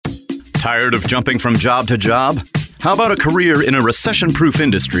Tired of jumping from job to job? How about a career in a recession-proof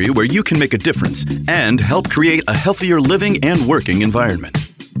industry where you can make a difference and help create a healthier living and working environment?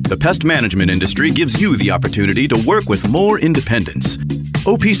 The pest management industry gives you the opportunity to work with more independence.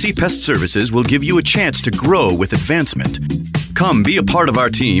 OPC Pest Services will give you a chance to grow with advancement. Come be a part of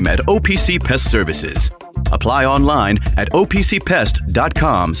our team at OPC Pest Services. Apply online at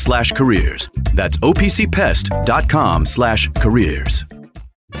opcpest.com/careers. That's opcpest.com/careers.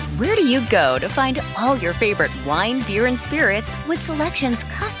 Where do you go to find all your favorite wine, beer, and spirits with selections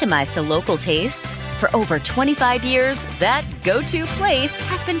customized to local tastes? For over 25 years, that go-to place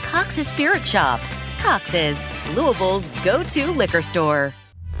has been Cox's Spirit Shop. Cox's, Louisville's go-to liquor store.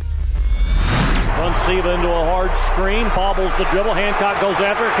 Runs Siva into a hard screen, bobbles the dribble. Hancock goes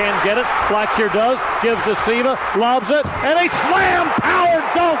after it, can't get it. Blackshear does, gives to Siva, lobs it, and a slam power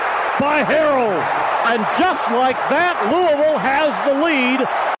dunk by Harold. And just like that, Louisville has the lead.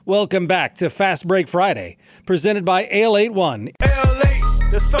 Welcome back to Fast Break Friday, presented by Ale 81. Ale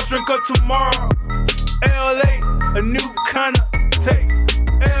 8, the soft drink of tomorrow. Ale 8, a new kind of taste.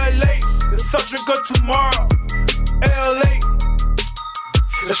 Ale 8, the soft drink of tomorrow. Ale 8,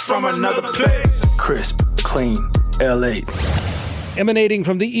 it's from another place. Crisp, clean, Ale 8. Emanating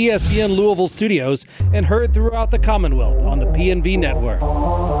from the ESPN Louisville studios and heard throughout the Commonwealth on the PNV network.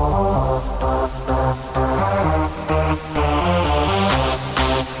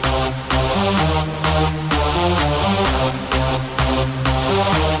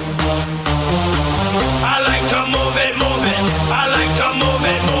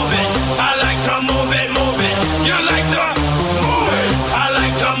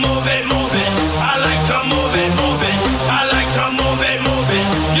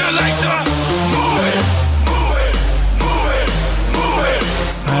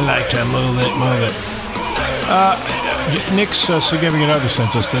 Move it. Nick's significant other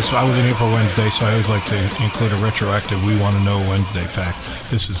sent us this. I wasn't here for Wednesday, so I always like to include a retroactive We Want to Know Wednesday fact.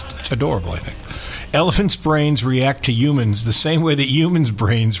 This is adorable, I think. Elephants' brains react to humans the same way that humans'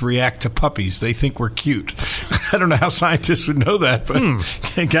 brains react to puppies. They think we're cute. I don't know how scientists would know that, but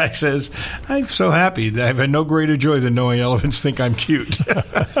the guy says, I'm so happy that I've had no greater joy than knowing elephants think I'm cute.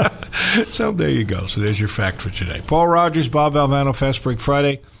 So there you go. So there's your fact for today. Paul Rogers, Bob Valvano, Fast Break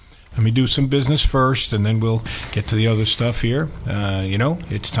Friday. Let me do some business first, and then we'll get to the other stuff here.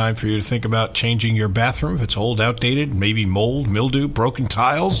 It's time for you to think about changing your bathroom. If it's old, outdated, maybe mold, mildew, broken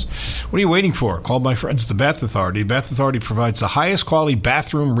tiles. What are you waiting for? Call my friends at the Bath Authority. Bath Authority provides the highest quality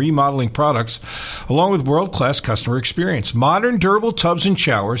bathroom remodeling products along with world-class customer experience. Modern, durable tubs and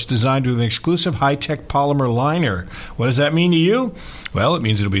showers designed with an exclusive high-tech polymer liner. What does that mean to you? Well, it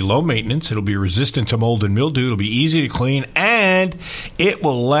means it'll be low maintenance, it'll be resistant to mold and mildew, it'll be easy to clean, and it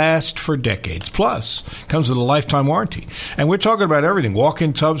will last for decades. Plus, it comes with a lifetime warranty. And we're talking about everything.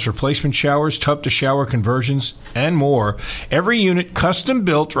 Walk-in tubs, replacement showers, tub-to-shower conversions, and more. Every unit custom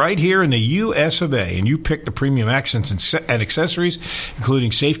built right here in the U.S. of A. And you pick the premium accents and accessories,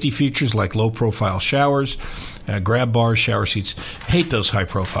 including safety features like low-profile showers, grab bars, shower seats. I hate those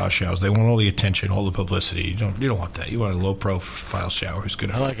high-profile showers. They want all the attention, all the publicity. You don't want that. You want a low-profile shower. It's good.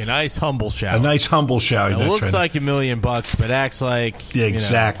 I like a nice, humble shower. A nice, humble shower. It looks like $1 million, but acts like... Yeah,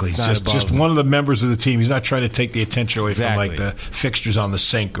 exactly. Just one of the members of the team. He's not trying to take the attention away from like the fixtures on the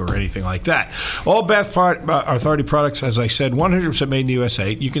sink or anything like that. All Bath Authority products, as I said, 100% made in the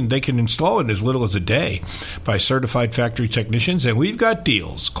USA. They can install it in as little as a day by certified factory technicians, and we've got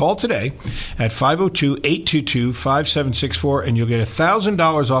deals. Call today at 502-822-5764, and you'll get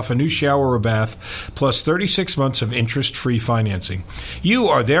 $1,000 off a new shower or bath, plus 36 months of interest-free financing. You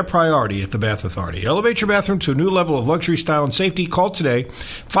are their priority at the Bath Authority. Elevate your bathroom to a new level of luxury, style, and safety. Call today,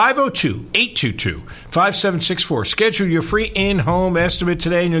 502-822-5764. Schedule your free in-home estimate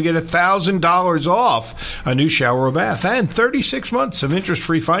today, and you'll get $1,000 off a new shower or bath and 36 months of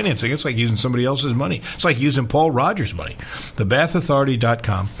interest-free financing. It's like using somebody else's money. It's like using Paul Rogers' money.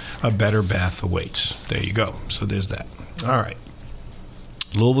 TheBathAuthority.com. A better bath awaits. There you go. So there's that. All right.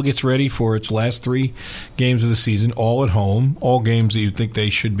 Louisville gets ready for its last 3 games of the season, all at home, all games that you think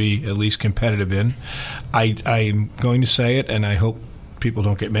they should be at least competitive in. I'm going to say it, and I hope people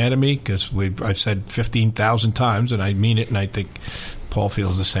don't get mad at me because I've said 15,000 times, and I mean it, and I think Paul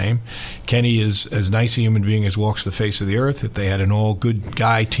feels the same. Kenny is as nice a human being as walks the face of the earth. If they had an all-good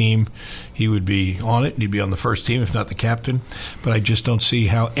guy team, he would be on it. He'd be on the first team, if not the captain. But I just don't see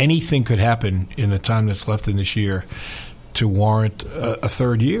how anything could happen in the time that's left in this year to warrant a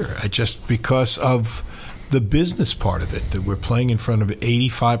third year. Because of the business part of it, that we're playing in front of an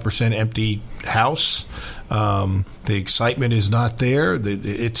 85% empty house. The excitement is not there.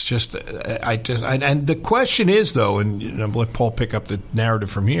 It's just, and the question is, though, and I'll let Paul pick up the narrative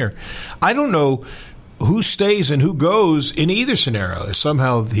from here. I don't know who stays and who goes in either scenario. If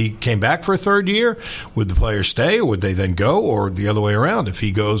somehow he came back for a third year, would the players stay, or would they then go, or the other way around? If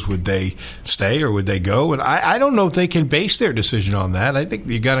he goes, would they stay or would they go? And I don't know if they can base their decision on that. I think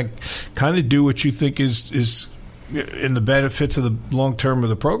you got to kind of do what you think is in the benefits of the long term of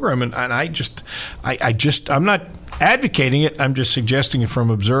the program. And I'm not advocating it. I'm just suggesting it from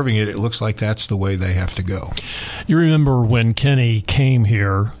observing it. It looks like that's the way they have to go. You remember when Kenny came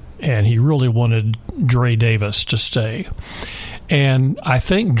here, and he really wanted Dre Davis to stay. And I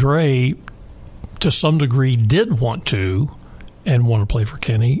think Dre, to some degree, did want to and want to play for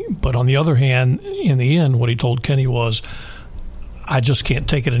Kenny. But on the other hand, in the end, what he told Kenny was, I just can't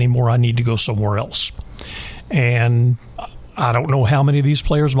take it anymore. I need to go somewhere else. And I don't know how many of these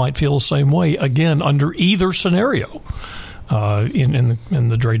players might feel the same way, again, under either scenario. In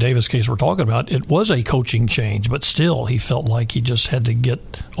the Dre Davis case we're talking about, it was a coaching change, but still he felt like he just had to get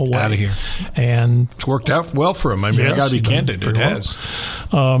away. Out of here. And it's worked out well for him. I mean, I got to be candid. It has.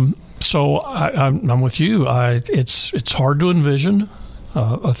 So I'm with you. It's hard to envision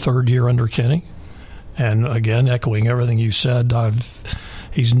a third year under Kenny. And again, echoing everything you said,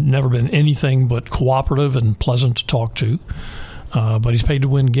 he's never been anything but cooperative and pleasant to talk to. But he's paid to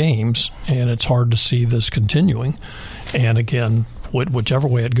win games, and it's hard to see this continuing. And again, whichever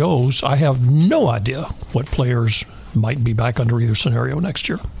way it goes, I have no idea what players might be back under either scenario next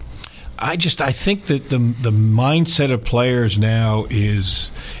year. I think that the mindset of players now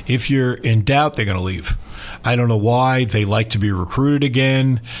is, if you're in doubt, they're going to leave. I don't know why. They like to be recruited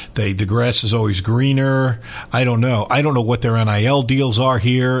again. The grass is always greener. I don't know. I don't know what their NIL deals are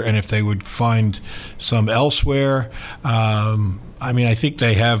here, and if they would find some elsewhere. I think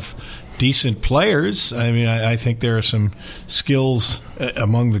they have decent players. I mean, I think there are some skills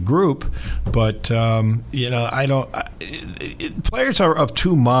among the group, but players are of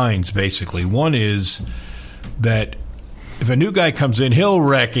two minds, basically. One is that if a new guy comes in, he'll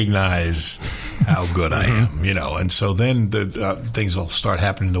recognize how good I am, and so then the things will start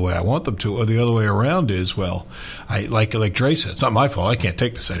happening the way I want them to. Or the other way around is, well, I like Dre said, it's not my fault. I can't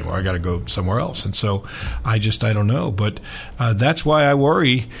take this anymore. I got to go somewhere else. And so I don't know. But that's why I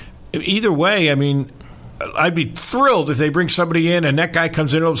worry. Either way, I mean, I'd be thrilled if they bring somebody in and that guy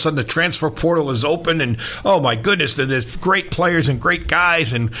comes in, all of a sudden the transfer portal is open and, oh my goodness, there's great players and great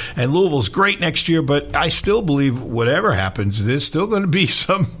guys and Louisville's great next year. But I still believe whatever happens, there's still going to be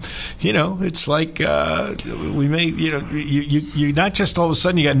some, it's like we may, you're not just all of a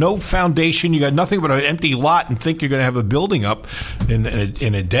sudden you got no foundation, you got nothing but an empty lot and think you're going to have a building up in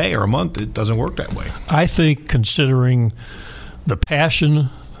a day or a month. It doesn't work that way. I think considering the passion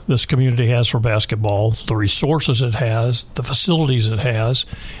this community has for basketball, the resources it has, the facilities it has,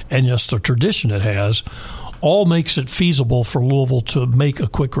 and yes, the tradition it has, all makes it feasible for Louisville to make a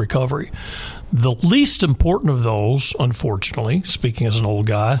quick recovery. The least important of those, unfortunately, speaking as an old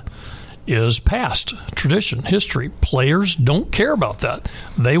guy, is past tradition, history. Players don't care about that.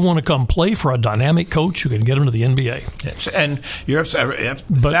 They want to come play for a dynamic coach who can get them to the NBA. Yes, and you're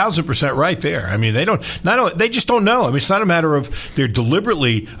 1,000% right there. I mean, they just don't know. I mean, it's not a matter of they're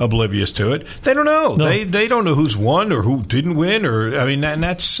deliberately oblivious to it. They don't know. No. They don't know who's won or who didn't win. And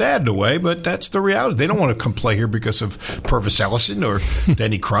that's sad in a way, but that's the reality. They don't want to come play here because of Purvis Ellison or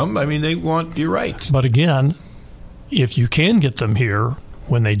Denny Crum. I mean, you're right. But again, if you can get them here,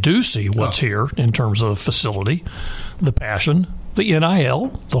 when they do see what's here in terms of facility, the passion, the NIL,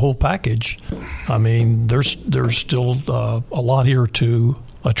 the whole package, I mean, there's still a lot here to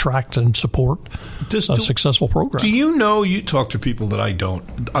attract and support a successful program. Do you talk to people that I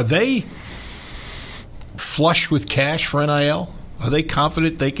don't, are they flush with cash for NIL? Are they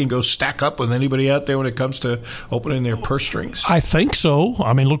confident they can go stack up with anybody out there when it comes to opening their purse strings? I think so.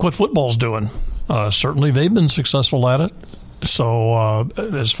 I mean, look what football's doing. Certainly they've been successful at it. So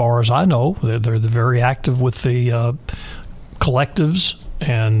as far as I know, they're very active with the collectives,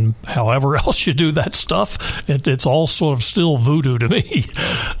 and however else you do that stuff, it's all sort of still voodoo to me.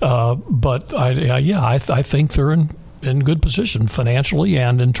 But I think they're in good position financially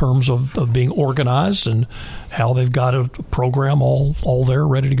and in terms of being organized and how they've got a program all there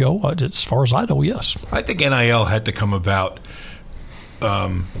ready to go. As far as I know, yes. I think NIL had to come about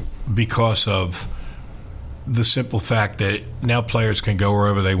because of the simple fact that now players can go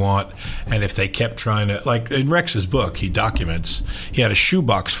wherever they want, and if they kept trying to, like in Rex's book, he documents he had a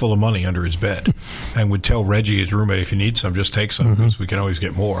shoebox full of money under his bed and would tell Reggie, his roommate, if you need some, just take some because we can always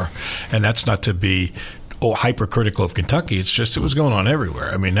get more. And that's not to be hypercritical of Kentucky. It's just it was going on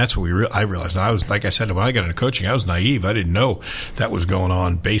everywhere. I mean, that's what I realized. I was, like I said, when I got into coaching, I was naive. I didn't know that was going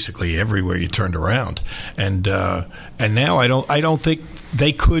on basically everywhere you turned around. And now I don't think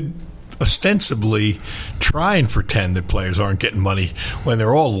they could ostensibly try and pretend that players aren't getting money when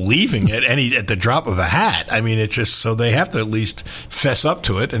they're all leaving it at the drop of a hat. I mean, it's just so they have to at least fess up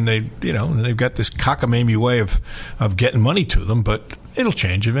to it, and they've got this cockamamie way of getting money to them, but it'll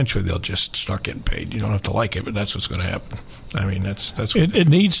change. Eventually, they'll just start getting paid. You don't have to like it, but that's what's going to happen. I mean, that's what it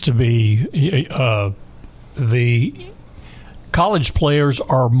needs to be. The college players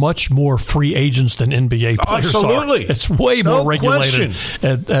are much more free agents than NBA players Absolutely. are. It's way more regulated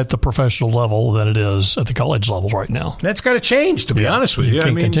at the professional level than it is at the college level right now. That's got to change, to be honest with you. You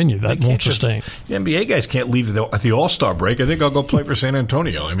can't continue. That won't sustain. The NBA guys can't leave at the All-Star break. I think I'll go play for San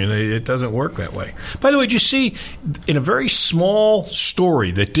Antonio. I mean, it doesn't work that way. By the way, did you see in a very small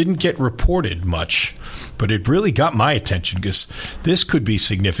story that didn't get reported much, but it really got my attention because this could be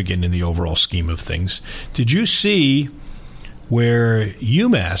significant in the overall scheme of things. Did you see where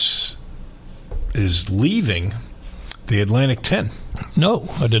UMass is leaving the Atlantic 10? No,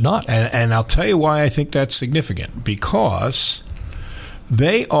 I did not. And I'll tell you why I think that's significant. Because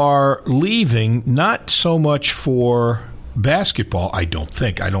they are leaving not so much for basketball, I don't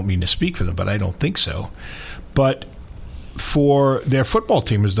think. I don't mean to speak for them, but I don't think so. But for their football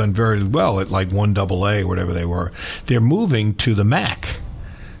team has done very well at like 1AA or whatever they were. They're moving to the MAC,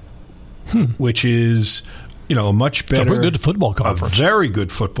 which is a much better, good football conference, a very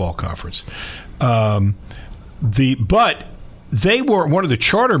good football conference. But they were one of the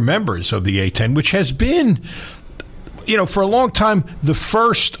charter members of the A-10, which has been, for a long time, the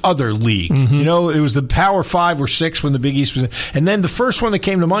first other league. It was the Power 5 or 6 when the Big East was, and then the first one that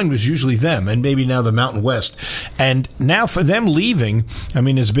came to mind was usually them, and maybe now the Mountain West. And now for them leaving, I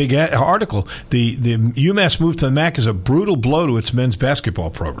mean, there's a big article. The UMass move to the MAC is a brutal blow to its men's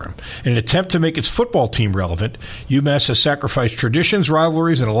basketball program. In an attempt to make its football team relevant, UMass has sacrificed traditions,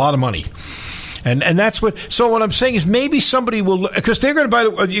 rivalries, and a lot of money. And that's what. So what I'm saying is maybe somebody will, because they're going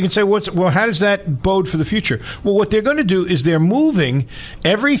to you can say, how does that bode for the future? Well, what they're going to do is they're moving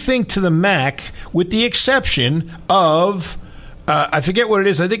everything to the MAC with the exception of I forget what it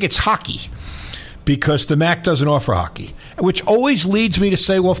is. I think it's hockey, because the MAC doesn't offer hockey, which always leads me to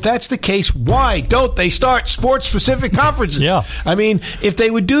say, well, if that's the case, why don't they start sports-specific conferences? Yeah. I mean, if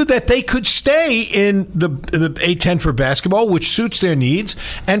they would do that, they could stay in the A-10 for basketball, which suits their needs,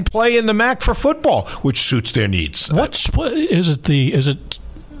 and play in the MAC for football, which suits their needs. What is it?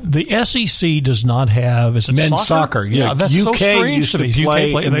 The SEC does not have men's soccer. Yeah, that's UK so strange to me. They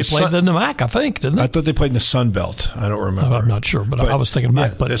played in the MAC, I think, didn't they? I thought they played in the Sun Belt. I don't remember. I'm not sure, but I was thinking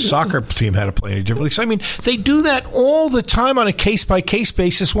MAC. But the soccer team had to play in a different league. So, I mean, they do that all the time on a case-by-case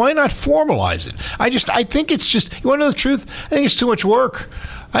basis. Why not formalize it? I think it's just, you want to know the truth? I think it's too much work.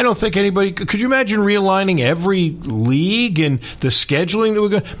 I don't think anybody could you imagine realigning every league and the scheduling that we're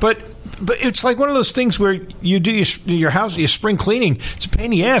going. But it's like one of those things where you do your house, your spring cleaning. It's a pain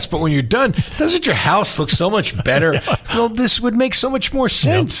in the ass, but when you're done, doesn't your house look so much better? Well, this would make so much more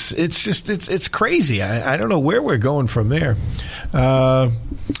sense. Yep. It's just it's crazy. I don't know where we're going from there. I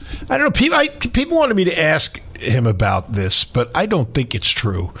don't know. People wanted me to ask him about this, but I don't think it's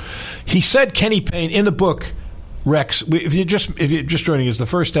true. He said Kenny Payne in the book. Rex, if you're just joining us, the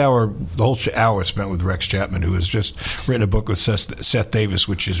first hour, the whole hour spent with Rex Chapman, who has just written a book with Seth Davis,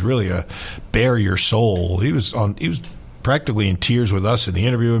 which is really a bare your soul. He was practically in tears with us in the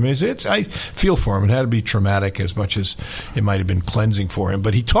interview. I mean, I feel for him. It had to be traumatic as much as it might have been cleansing for him.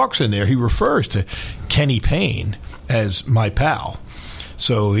 But he talks in there. He refers to Kenny Payne as my pal.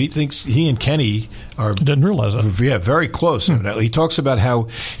 So he thinks he and Kenny are... Didn't realize that. Yeah, very close. He talks about how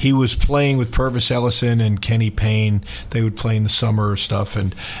he was playing with Purvis Ellison and Kenny Payne. They would play in the summer stuff,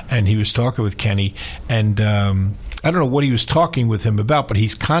 and he was talking with Kenny. And I don't know what he was talking with him about, but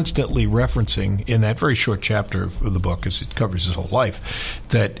he's constantly referencing in that very short chapter of the book, because it covers his whole life,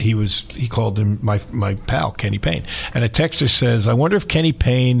 that he called him my pal, Kenny Payne. And a texter says, I wonder if Kenny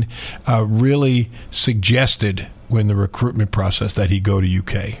Payne really suggested when the recruitment process that he go to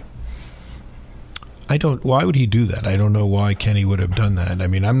UK. Why would he do that? I don't know why Kenny would have done that. I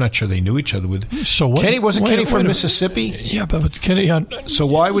mean, I'm not sure they knew each other. Kenny from Mississippi? Yeah, but Kenny. So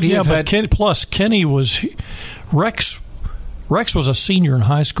why would he have had? Kenny was Rex was a senior in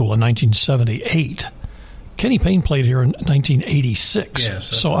high school in 1978. Kenny Payne played here in 1986. Yes,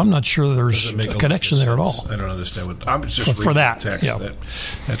 so I'm not sure there's a connection there at all. I don't understand. I was just for that. The text. Yeah.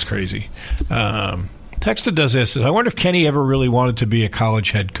 That's crazy. Texter does this. I wonder if Kenny ever really wanted to be a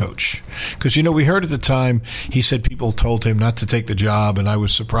college head coach. Because, we heard at the time, he said people told him not to take the job, and I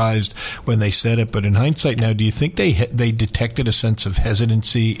was surprised when they said it. But in hindsight now, do you think they detected a sense of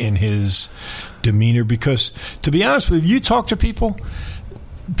hesitancy in his demeanor? Because, to be honest with you talk to people,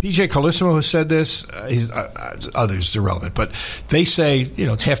 PJ Carlissimo has said this, others irrelevant, but they say,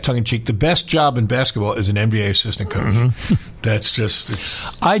 it's half tongue-in-cheek, the best job in basketball is an NBA assistant coach. Mm-hmm. That's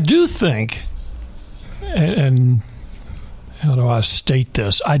just... I do think, and how do I state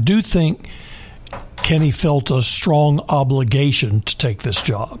this? I do think Kenny felt a strong obligation to take this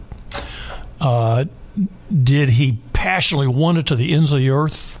job. Did he passionately want it to the ends of the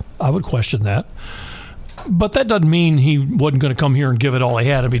earth? I would question that. But that doesn't mean he wasn't going to come here and give it all he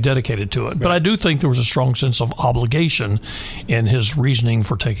had and be dedicated to it. Right. But I do think there was a strong sense of obligation in his reasoning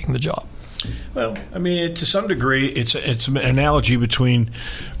for taking the job. Well, to some degree, it's an analogy between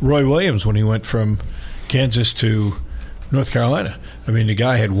Roy Williams when he went from Kansas to North Carolina. The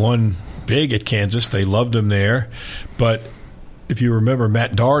guy had won big at Kansas. They loved him there. But if you remember,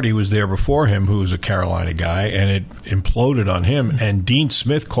 Matt Doherty was there before him, who was a Carolina guy, and it imploded on him. And Dean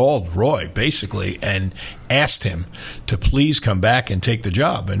Smith called Roy, basically, and asked him to please come back and take the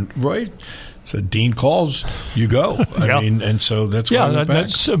job. And Roy said, Dean calls, you go. And so that's why he went back.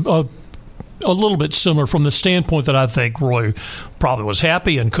 That's a little bit similar from the standpoint that I think Roy probably was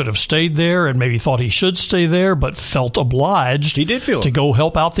happy and could have stayed there and maybe thought he should stay there, but felt obliged to go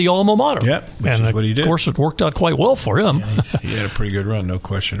help out the alma mater. Yeah, which is what he did. Of course, it worked out quite well for him. Yeah, he had a pretty good run, no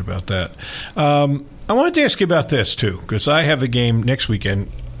question about that. I wanted to ask you about this, too, because I have a game next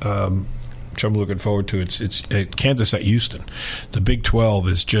weekend, which I'm looking forward to. It's Kansas at Houston. The Big 12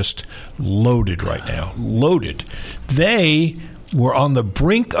 is just loaded right now. Loaded. They were on the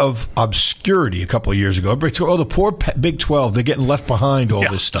brink of obscurity a couple of years ago. The poor Big 12, they're getting left behind all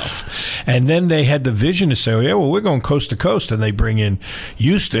this stuff. And then they had the vision to say, we're going coast to coast. And they bring in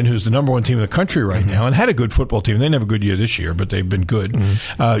Houston, who's the number one team in the country right now, and had a good football team. They didn't have a good year this year, but they've been good.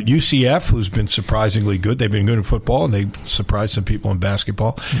 UCF, who's been surprisingly good. They've been good in football, and they surprised some people in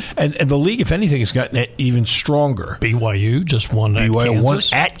basketball. And the league, if anything, has gotten even stronger. BYU just won at Kansas. BYU won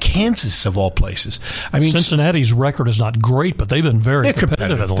at Kansas, of all places. Cincinnati's record is not great, but they've been very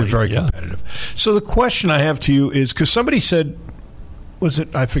competitive. They're very competitive. So the question I have to you is, because somebody said, all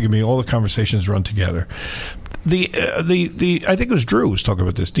the conversations run together. I think it was Drew who was talking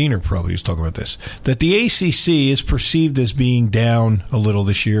about this. Diener probably was talking about this. That the ACC is perceived as being down a little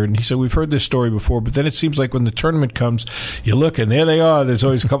this year, and he said we've heard this story before. But then it seems like when the tournament comes, you look and there they are. There's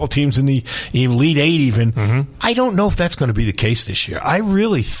always a couple teams in the Elite Eight, even. Mm-hmm. I don't know if that's going to be the case this year. I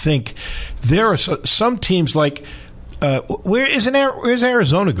really think there are some teams like. Where's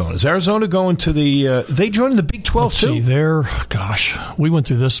Arizona going? Is Arizona going to the? They joined the Big 12 too. We went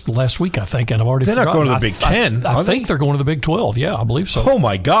through this last week, I think, and I've already. They're not going to the Big 10. I think they're going to the Big 12. Yeah, I believe so. Oh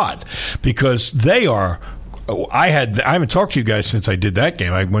my God, because they are. I haven't talked to you guys since I did that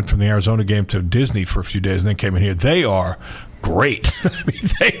game. I went from the Arizona game to Disney for a few days and then came in here. They are great.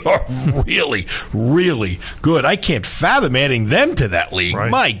 They are really, really good. I can't fathom adding them to that league. Right.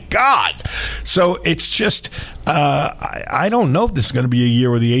 My God. So it's just, I don't know if this is going to be a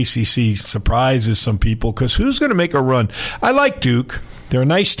year where the ACC surprises some people, because who's going to make a run? I like Duke. They're a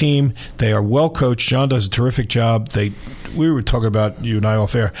nice team. They are well coached. John does a terrific job. We were talking about, you and I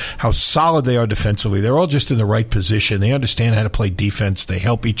off air, how solid they are defensively. They're all just in the right position. They understand how to play defense. They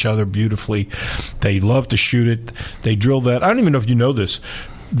help each other beautifully. They love to shoot it. They drill that. I don't even know if you know this.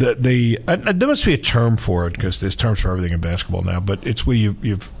 There must be a term for it, because there's terms for everything in basketball now, but it's where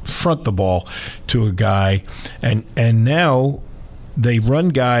you front the ball to a guy, and now they run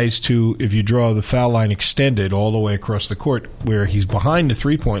guys to, if you draw the foul line extended all the way across the court, where he's behind the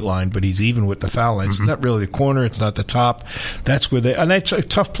three-point line, but he's even with the foul line. It's not really the corner. It's not the top. That's where and that's a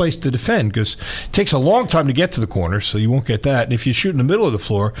tough place to defend, because it takes a long time to get to the corner, so you won't get that. And if you shoot in the middle of the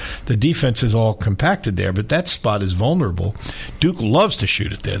floor, the defense is all compacted there, but that spot is vulnerable. Duke loves to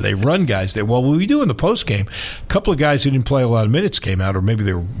shoot it there. They run guys there. Well, what we do in the postgame, a couple of guys who didn't play a lot of minutes came out, or maybe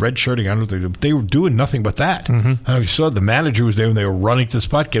they were redshirting. I don't think they were doing nothing but that. I don't know if you saw the manager was there when they were running to the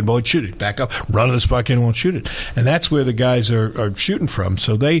spot, get won't shoot it. Back up, run to the spot, get won't shoot it. And that's where the guys are shooting from.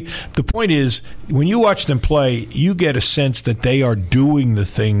 So the point is, when you watch them play, you get a sense that they are doing the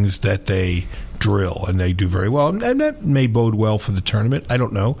things that they drill, and they do very well. And that may bode well for the tournament. I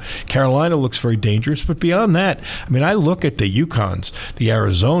don't know. Carolina looks very dangerous, but beyond that, I mean, I look at the UConns, the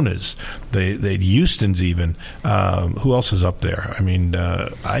Arizonas, the Houstons even. Who else is up there? I mean,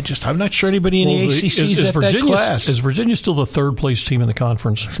 I'm not sure anybody in the ACC is at that class. Is Virginia still the third place team in the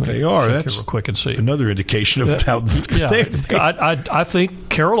conference? They are. That's real quick and see. Another indication of how. I think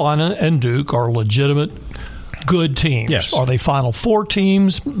Carolina and Duke are legitimate good teams. Yes. Are they Final Four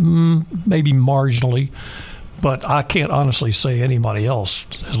teams? Maybe marginally. But I can't honestly say anybody else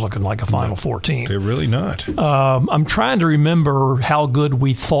is looking like a Final Four team. They're really not. I'm trying to remember how good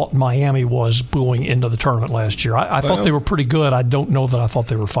we thought Miami was going into the tournament last year. I thought they were pretty good. I don't know that I thought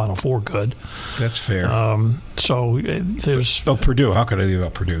they were Final Four good. That's fair. So there's... Purdue. How could I leave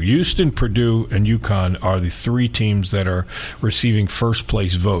out Purdue? Houston, Purdue, and UConn are the three teams that are receiving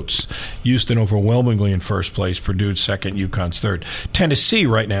first-place votes. Houston overwhelmingly in first place, Purdue second, UConn's third. Tennessee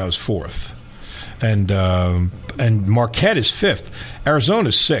right now is fourth. And Marquette is fifth.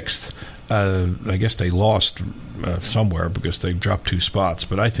 Arizona's sixth. I guess they lost somewhere because they dropped 2 spots,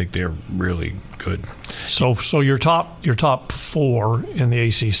 but I think they're really good. So your top 4 in the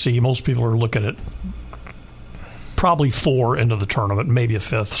ACC, most people are looking at probably 4 into the tournament, maybe a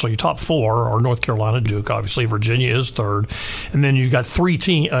 5th. So your top 4 are North Carolina, Duke, obviously. Virginia is third, and then you've got three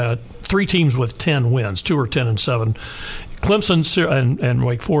teams with 10 wins. 2 are 10-7. Clemson and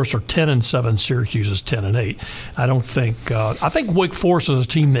Wake Forest are 10-7. Syracuse is 10-8. I think Wake Forest is a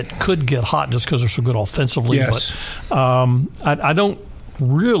team that could get hot just because they're so good offensively. Yes. But I don't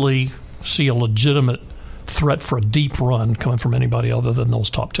really see a legitimate threat for a deep run coming from anybody other than those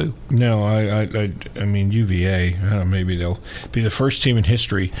top 2. No, I mean UVA. I don't know, maybe they'll be the first team in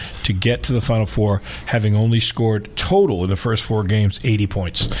history to get to the Final Four, having only scored total in the first 4 games 80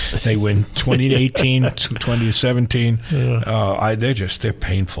 points. They win 20-18, 20-17. Yeah. They're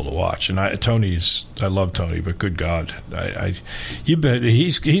painful to watch. And I love Tony, but good God, you bet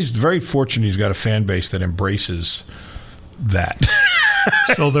he's very fortunate. He's got a fan base that embraces that.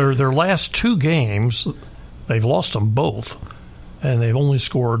 So their last 2 games, they've lost them both, and they've only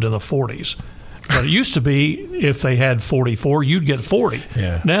scored in the 40s. But it used to be if they had 44, you'd get 40.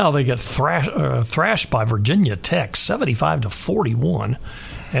 Yeah. Now they get thrashed by Virginia Tech, 75-41,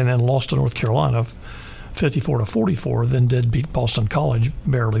 and then lost to North Carolina, 54-44. Then did beat Boston College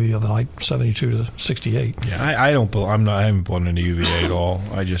barely the other night, 72-68. Yeah, I haven't bought into UVA at all.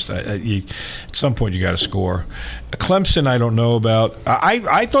 At some point you got to score. Clemson, I don't know about.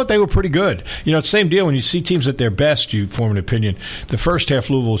 I thought they were pretty good. Same deal. When you see teams at their best, you form an opinion. The first half,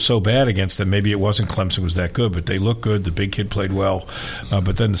 Louisville was so bad against them. Maybe it wasn't Clemson was that good, but they looked good. The big kid played well.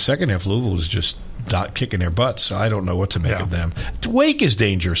 But then the second half, Louisville was just kicking their butts. So I don't know what to make of them. Wake is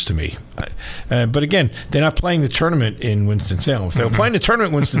dangerous to me. But again, they're not playing the tournament in Winston-Salem. If they were playing the tournament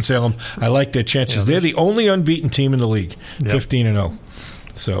in Winston-Salem, I like their chances. They're the only unbeaten team in the league, 15-0.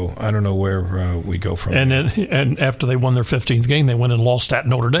 So I don't know where we go from there. And after they won their 15th game, they went and lost at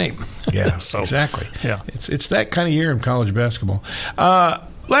Notre Dame. Yeah, exactly. Yeah, it's that kind of year in college basketball.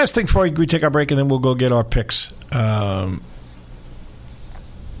 Last thing before we take our break, and then we'll go get our picks.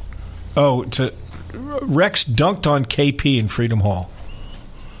 Rex dunked on KP in Freedom Hall.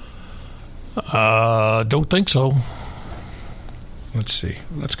 Don't think so. Let's see.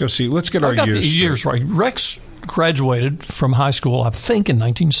 Let's go see. Let's get our years. The years right. Rex graduated from high school, I think, in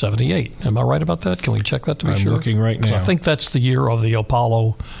 1978. Am I right about that? Can we check that to be sure? I'm looking right now. I think that's the year of the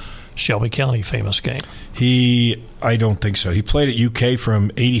Apollo Shelby County famous game. I don't think so. He played at UK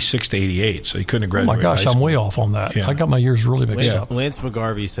from 86 to 88, so he couldn't have graduated. Oh my gosh, I'm way off on that. Yeah. I got my years really mixed up. Lance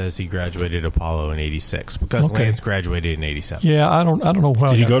McGarvey says he graduated Apollo in 86 because Lance graduated in 87. Yeah, I don't know how.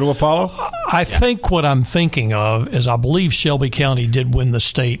 Did he go to Apollo? I think what I'm thinking of is I believe Shelby County did win the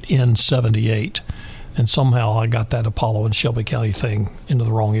state in 78, and somehow I got that Apollo and Shelby County thing into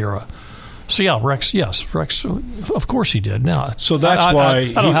the wrong era. So, yeah, Rex, of course he did. Now, so that's why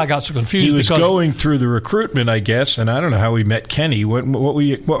I don't know how I got so confused. He was going through the recruitment, I guess, and I don't know how he met Kenny. What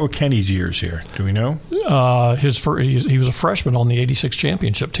were Kenny's years here? Do we know? He was a freshman on the 86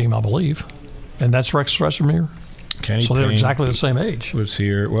 championship team, I believe. And that's Rex freshman year? Kenny so Payne they're exactly the same age. Was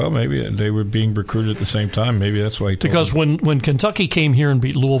here? Well, maybe they were being recruited at the same time. Maybe that's why. Because when Kentucky came here and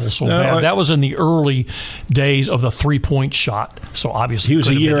beat Louisville so bad, that was in the early days of the 3-point shot. So obviously he was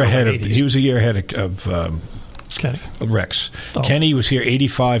a year ahead of. He was a year ahead of Kenny. Rex. Oh. Kenny was here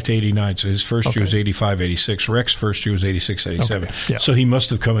 85 to 89, so his first year was 85, 86. Rex first year was 86, 87. Okay. Yeah. So he must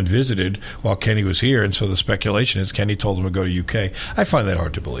have come and visited while Kenny was here, and so the speculation is Kenny told him to go to UK. I find that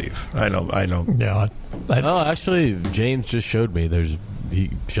hard to believe. I don't. Yeah. Well, actually, James just showed me there's He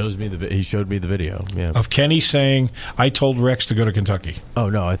showed me the video. Yeah. Of Kenny saying, "I told Rex to go to Kentucky." Oh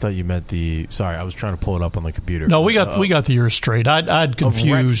no, I thought you meant the. Sorry, I was trying to pull it up on the computer. No, we got the years straight. I'd confused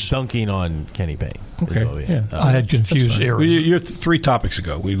Rex dunking on Kenny Payne. Okay, I had confused eras. You're 3 topics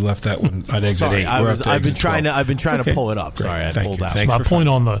ago. We left that one at exit 8. I've been trying to pull it up. Great. Sorry, I Thank pulled you. out. Thanks My for point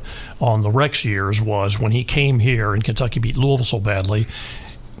on the Rex years was when he came here and Kentucky beat Louisville so badly,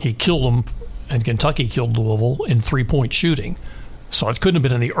 he killed them, and Kentucky killed Louisville in 3-point shooting. So it couldn't have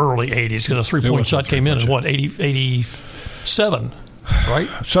been in the early 80s because a 3-point shot came in in 87, right?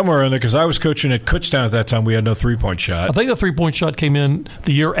 Somewhere in there, because I was coaching at Kutztown at that time. We had no 3-point shot. I think the 3-point shot came in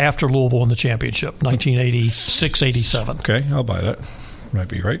the year after Louisville won the championship, 1986-87. Okay, I'll buy that. Might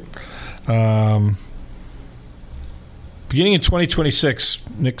be right. Beginning in 2026,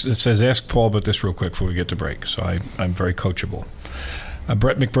 Nick says, ask Paul about this real quick before we get to break. So I'm very coachable.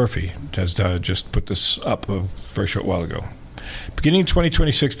 Brett McMurphy has just put this up a very short while ago. Beginning in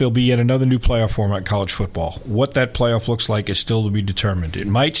 2026, there'll be yet another new playoff format in college football. What that playoff looks like is still to be determined. It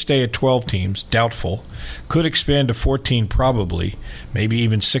might stay at 12 teams, doubtful. Could expand to 14, probably. Maybe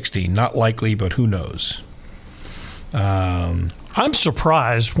even 16, not likely, but who knows. I'm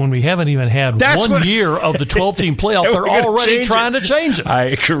surprised when we haven't even had one year of the 12-team playoff. They're already trying to change it. I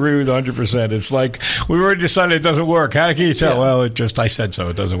agree with 100%. It's like we've already decided it doesn't work. How can you tell? Yeah. Well, I said so.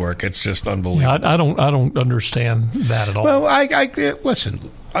 It doesn't work. It's just unbelievable. Yeah, I don't understand that at all. Well, I listen.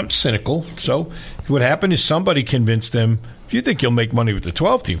 I'm cynical. So what happened is somebody convinced them. If you think you'll make money with the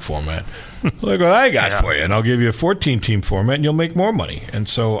 12-team format, look what I got for you, and I'll give you a 14-team format, and you'll make more money. And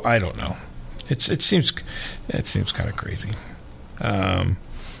so I don't know. It seems kind of crazy. And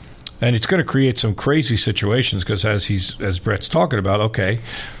it's going to create some crazy situations because as Brett's talking about, okay,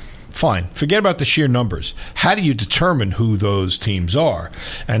 fine. Forget about the sheer numbers. How do you determine who those teams are?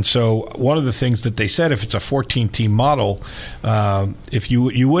 And so one of the things that they said, if it's a 14-team model, if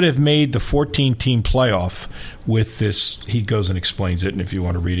you would have made the 14-team playoff with this, he goes and explains it, and if you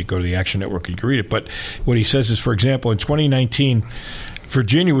want to read it, go to the Action Network and you can read it. But what he says is, for example, in 2019,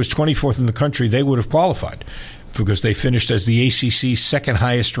 Virginia was 24th in the country. They would have qualified because they finished as the ACC's second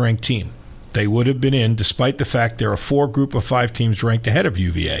highest ranked team. They would have been in, despite the fact there are 4 group of 5 teams ranked ahead of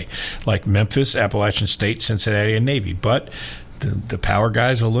UVA, like Memphis, Appalachian State, Cincinnati, and Navy. But the power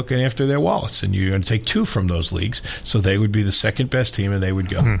guys are looking after their wallets, and you're going to take 2 from those leagues, so they would be the second best team, and they would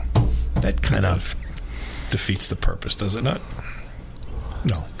go. That kind of defeats the purpose, does it not?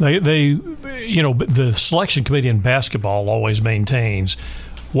 No. They the selection committee in basketball always maintains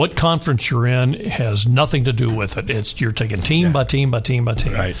what conference you're in has nothing to do with it. You're taking team by team by team by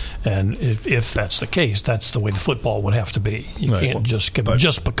team. Right. And if that's the case, that's the way the football would have to be. You can't just give it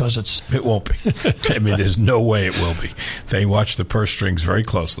just because it's... It won't be. I mean, there's no way it will be. They watch the purse strings very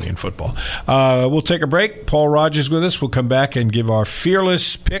closely in football. We'll take a break. Paul Rogers with us. We'll come back and give our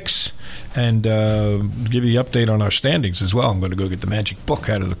fearless picks and give you the update on our standings as well. I'm going to go get the magic book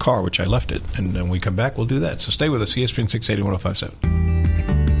out of the car, which I left it. And when we come back, we'll do that. So stay with us. ESPN 680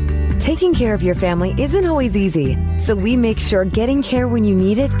 1057. Taking care of your family isn't always easy, so we make sure getting care when you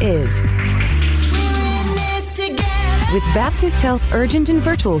need it is. With Baptist Health Urgent and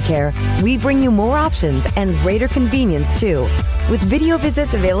Virtual Care, we bring you more options and greater convenience, too. With video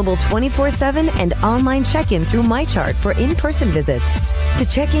visits available 24/7 and online check-in through MyChart for in-person visits. To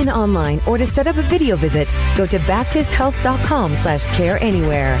check in online or to set up a video visit, go to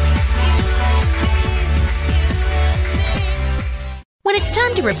baptisthealth.com/careanywhere. When it's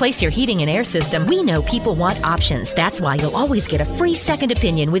time to replace your heating and air system, we know people want options. That's why you'll always get a free second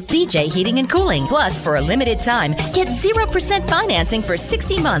opinion with BJ Heating and Cooling. Plus, for a limited time, get 0% financing for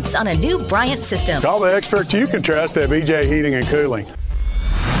 60 months on a new Bryant system. Call the experts you can trust at BJ Heating and Cooling.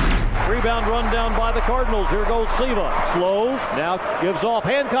 Rebound run down by the Cardinals. Here goes Siva. Slows. Now gives off.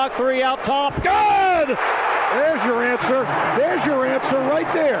 Hancock 3 out top. Good! There's your answer. There's your answer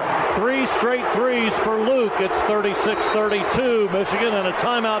right there. 3 straight threes for Luke. It's 36-32 Michigan, and a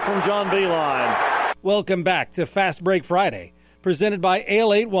timeout from John Beilein. Welcome back to Fast Break Friday, presented by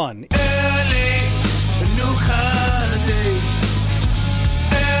Ale 81. LA, a new kind of day.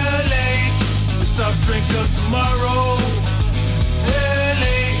 LA, the soft drink of tomorrow.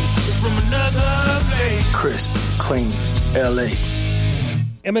 LA is from another place. Crisp, clean, LA.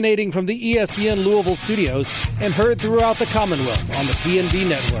 Emanating from the ESPN Louisville studios and heard throughout the Commonwealth on the PNV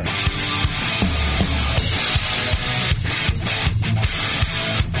Network.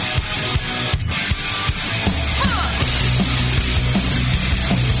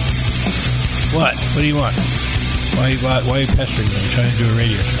 What? What do you want? Why are you pestering me? I'm trying to do a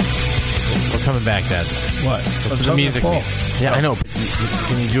radio show. coming back, Dad. What? That's the music means. Yeah, I know. But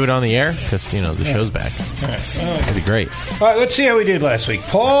can you do it on the air? Because, the show's back. All right. That'd be great. All right, let's see how we did last week.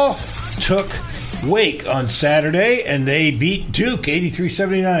 Paul took Wake on Saturday, and they beat Duke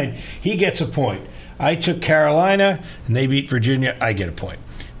 83-79. He gets a point. I took Carolina, and they beat Virginia. I get a point.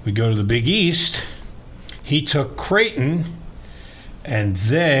 We go to the Big East. He took Creighton, and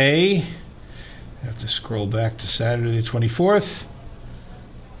they have to scroll back to Saturday the 24th.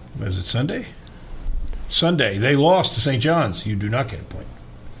 Was it Sunday? Sunday. They lost to St. John's. You do not get a point.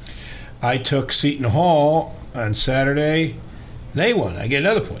 I took Seton Hall on Saturday. They won. I get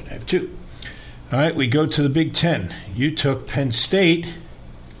another point. I have 2. All right, we go to the Big Ten. You took Penn State,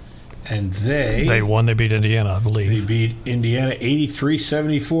 and they won. They beat Indiana, I believe. They beat Indiana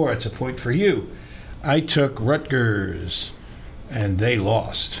 83-74. That's a point for you. I took Rutgers, and they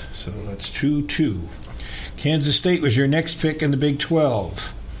lost. So that's 2-2. Kansas State was your next pick in the Big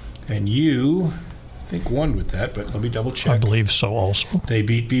 12. And you, I think, won with that, but let me double check. I believe so also. They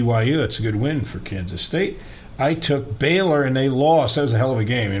beat BYU. That's a good win for Kansas State. I took Baylor, and they lost. That was a hell of a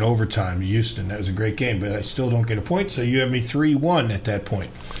game in overtime. Houston, that was a great game, but I still don't get a point, so you have me 3-1 at that point.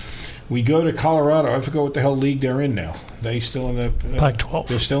 We go to Colorado. I forget what the hell league they're in now. They still in the Pac-12.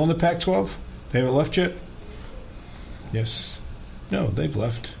 They're still in the Pac-12? They haven't left yet? Yes. No, they've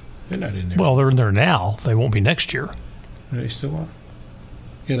left. They're not in there. Well, they're in there now. They won't be next year. Are they still on?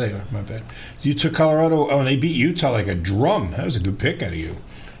 Yeah, they are. My bad. You took Colorado. Oh, and they beat Utah like a drum. That was a good pick out of you.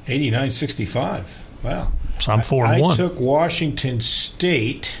 89-65. Wow. So I'm 4-1. I took Washington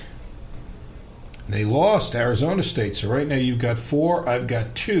State. They lost Arizona State. So right now you've got 4. I've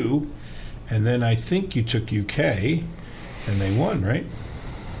got 2. And then I think you took UK. And they won, right?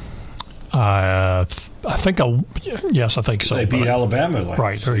 I think yes, I think so. They beat Alabama.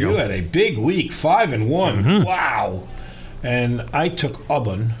 Right. So you had a big week. 5-1. Mm-hmm. Wow. And I took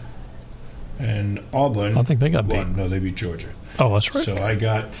Auburn. And Auburn. I think they got beat. No, they beat Georgia. Oh, that's right. So I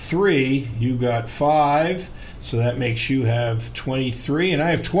got 3, you got 5, so that makes you have 23, and I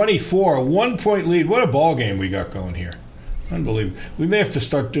have 24, a 1-point lead. What a ball game we got going here. Unbelievable. We may have to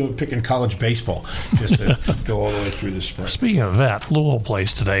start picking college baseball just to go all the way through the spring. Speaking of that, Louisville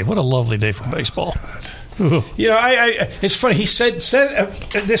plays today. What a lovely day for baseball. I it's funny. He said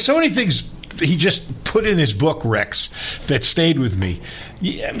there's so many things he just put in his book, Rex, that stayed with me.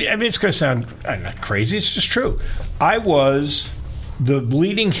 I mean, it's going to sound not crazy. It's just true. I was the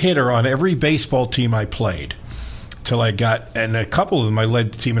leading hitter on every baseball team I played till I got, and a couple of them I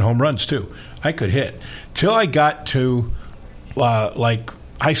led the team in home runs too. I could hit till I got to like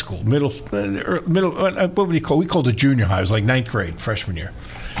high school, middle. What would you call? We called it junior high. It was like 9th grade, freshman year.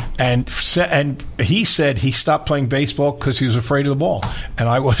 And he said he stopped playing baseball because he was afraid of the ball. And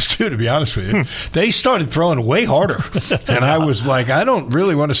I was too, to be honest with you. They started throwing way harder. And I was like, I don't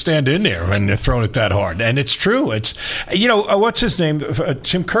really want to stand in there when they're throwing it that hard. And it's true. It's, what's his name?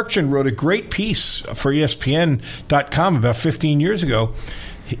 Tim Kirkjian wrote a great piece for ESPN.com about 15 years ago.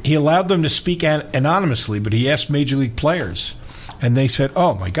 He allowed them to speak anonymously, but he asked Major League players. And they said,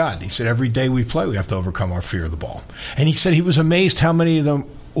 oh, my God. He said, every day we play, we have to overcome our fear of the ball. And he said he was amazed how many of them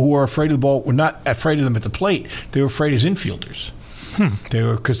who are afraid of the ball were not afraid of them at the plate. They were afraid as infielders. They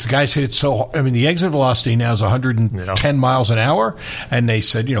were, because the guys hit it so hard. I mean, the exit velocity now is 110 miles an hour. And they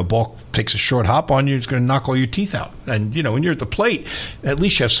said, ball takes a short hop on you, it's going to knock all your teeth out. And, when you're at the plate, at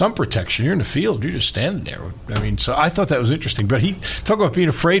least you have some protection. You're in the field, you're just standing there. I mean, so I thought that was interesting. But he talked about being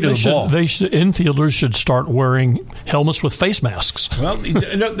afraid of the ball. Infielders should start wearing helmets with face masks. Well,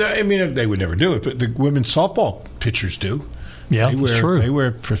 I mean, they would never do it, but the women's softball pitchers do. Yeah, that's true. They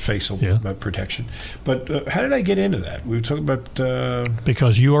wear facial protection. But how did I get into that? We were talking about...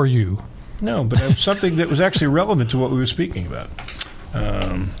 because you are you. No, but it was something that was actually relevant to what we were speaking about.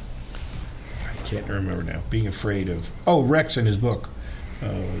 I can't remember now. Being afraid of... Oh, Rex in his book.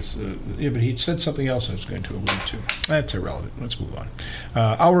 But he said something else I was going to allude to. That's irrelevant. Let's move on.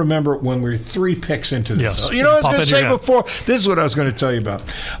 I'll remember it when we're 3 picks into this. Yes. You know what I was going to say before? This is what I was going to tell you about.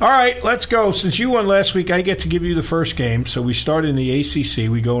 All right, let's go. Since you won last week, I get to give you the first game. So we start in the ACC.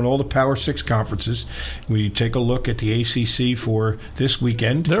 We go in all the Power 6 conferences. We take a look at the ACC for this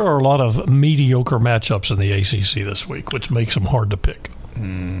weekend. There are a lot of mediocre matchups in the ACC this week, which makes them hard to pick.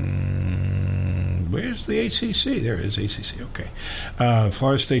 Where's the ACC? There it is, ACC. Okay.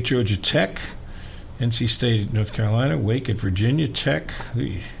 Florida State, Georgia Tech, NC State, North Carolina, Wake at Virginia Tech,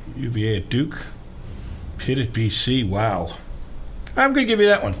 UVA at Duke, Pitt at BC. Wow. I'm going to give you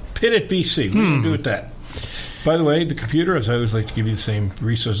that one. Pitt at BC. What are you going to do with that? By the way, the computer, as I always like to give you the same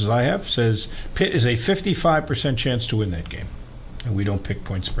resources I have, says Pitt is a 55% chance to win that game. And we don't pick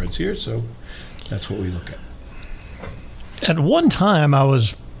point spreads here, so that's what we look at. At one time, I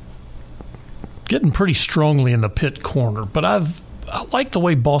was getting pretty strongly in the Pitt corner, but I like the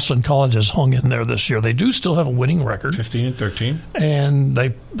way Boston College has hung in there this year. They do still have a winning record, 15-13, and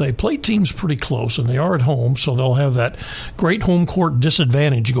they play teams pretty close, and they are at home, so they'll have that great home court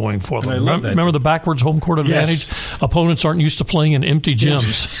disadvantage going for them. Remember the backwards home court advantage? Yes. Opponents aren't used to playing in empty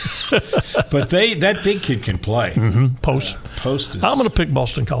gyms. But that big kid can play. Mm-hmm. Post. I'm going to pick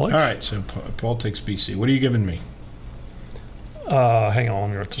Boston College. All right, so Paul takes BC. What are you giving me? Hang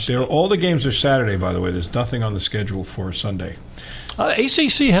on. All the games are Saturday, by the way. There's nothing on the schedule for Sunday.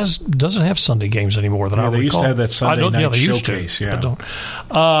 ACC doesn't have Sunday games anymore that I recall. They used to have that Sunday night showcase. Yeah.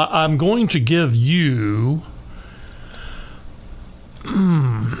 I'm going to give you.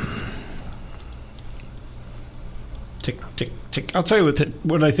 Tick, tick, tick. I'll tell you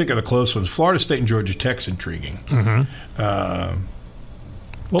what I think are the close ones. Florida State and Georgia Tech's intriguing. Mm-hmm.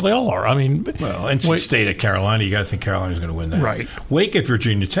 Well, they all are. I mean, NC State at Carolina, you got to think Carolina's going to win that. Right. Wake at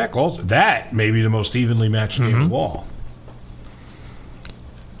Virginia Tech, also that may be the most evenly matched game of all.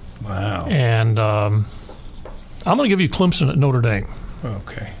 Wow. And I'm going to give you Clemson at Notre Dame.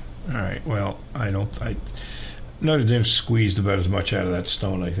 Okay. All right. Well, Notre Dame squeezed about as much out of that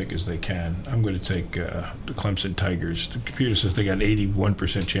stone, I think, as they can. I'm going to take the Clemson Tigers. The computer says they got an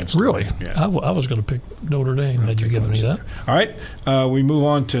 81% chance to really? win. Yeah. I was going to pick Notre Dame had you given me that. All right. We move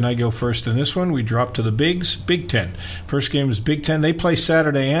on to, and I go first in this one. We drop to the Bigs, Big Ten. First game is Big Ten. They play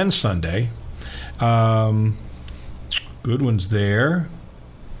Saturday and Sunday. Good ones there.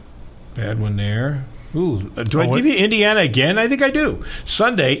 Bad one there. Ooh, do I give you Indiana again? I think I do.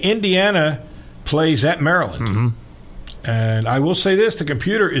 Sunday, Indiana plays at Maryland. Mm-hmm. And I will say this, the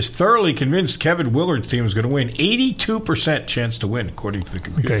computer is thoroughly convinced Kevin Willard's team is going to win. 82% chance to win, according to the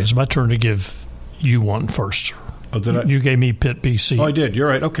computer. Okay, it's my turn to give you one first. Oh, did I? You gave me Pitt BC. Oh, I did. You're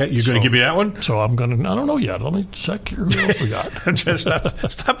right. Okay, you're going to give me that one? So I'm going to, I don't know yet. Let me check here. Who else we got? Just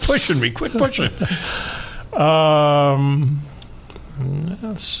stop pushing me. Quit pushing.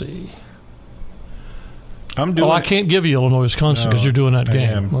 Let's see. I'm doing. I can't give you Illinois, Wisconsin because you're doing that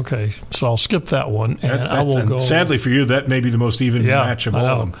game. I Okay, so I'll skip that one, and I will go. Sadly for you, that may be the most even match of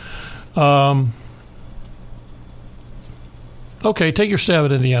all of them. Okay, take your stab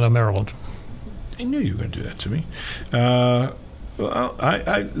at Indiana, Maryland. I knew you were going to do that to me.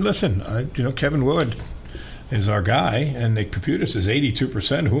 Listen. Kevin Willard is our guy, and the computer says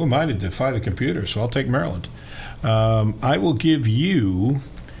 82%. Who am I to defy the computer? So I'll take Maryland. I will give you.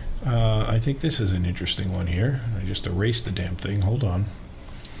 I think this is an interesting one here. I just erased the damn thing. Hold on.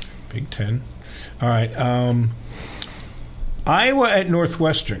 Big Ten. All right. Iowa at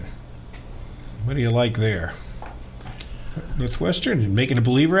Northwestern. What do you like there? Northwestern making a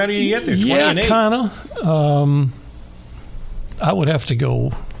believer out of you yet? They're 20-8. Yeah, kind of. I would have to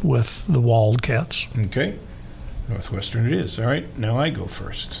go with the Wildcats. Okay. Northwestern it is. All right. Now I go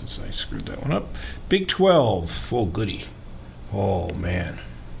first since I screwed that one up. Big 12. Oh, goody. Oh, man.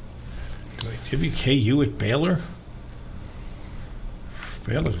 Do I give you KU at Baylor?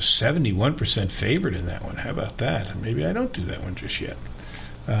 Baylor's a 71% favorite in that one. How about that? Maybe I don't do that one just yet.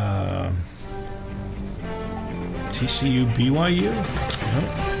 TCU, BYU? No.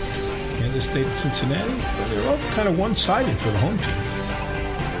 Kansas State and Cincinnati? Well, they're all kind of one-sided for the home team.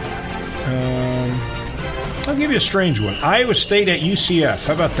 I'll give you a strange one. Iowa State at UCF.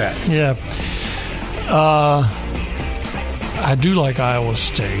 How about that? Yeah. I do like Iowa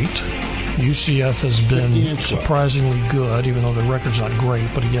State. UCF has been surprisingly good, even though the record's not great.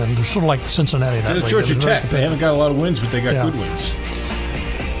 But again, they're sort of like Cincinnati. They're Georgia Tech. They haven't got a lot of wins, but they got good wins.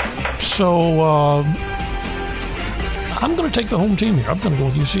 So I'm going to take the home team here. I'm going to go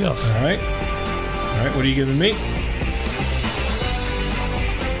with UCF. All right. What are you giving me?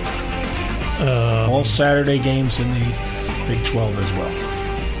 All Saturday games in the Big 12 as well.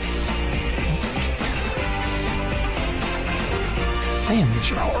 Man,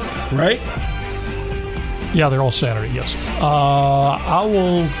 these are hard. Right? Yeah, they're all Saturday, yes. I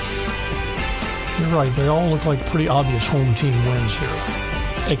will... You're right. They all look like pretty obvious home team wins here.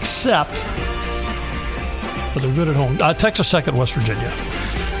 Except... But they're good at home. Texas Tech at West Virginia.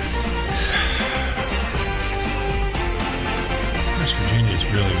 West Virginia's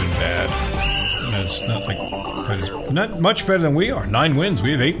really been bad. It's not much better than we are. 9 wins.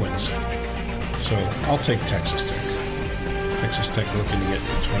 We have 8 wins. So I'll take Texas Tech. Texas Tech looking to get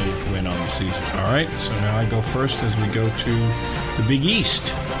the 20th win on the season. All right, so now I go first as we go to the Big East,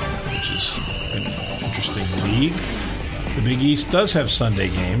 which is an interesting league. The Big East does have Sunday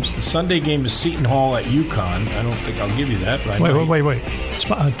games. The Sunday game is Seton Hall at UConn. I don't think I'll give you that, but Wait.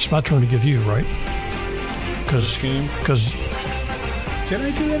 It's my turn to give you, right? Because did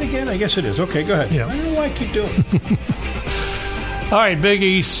I do that again? I guess it is. Okay, go ahead. Yeah. I don't know why I keep doing it. All right, Big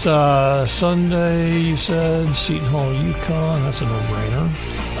East Sunday. You said Seton Hall, UConn. That's a no-brainer.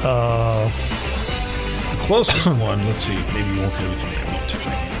 The closest one. Let's see. Maybe you won't give it to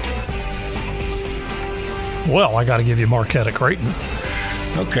me. Well, I got to give you Marquette at Creighton.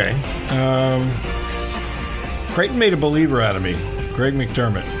 Okay. Creighton made a believer out of me. Greg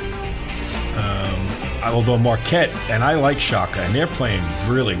McDermott. Although Marquette, and I like Shaka, and they're playing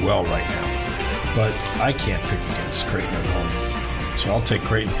really well right now. But I can't pick against Creighton at home. So I'll take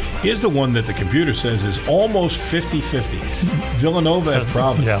Creighton. Here's the one that the computer says is almost 50-50. Villanova at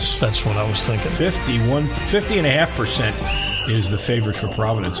Providence. Yes, that's what I was thinking. 50.5% is the favorite for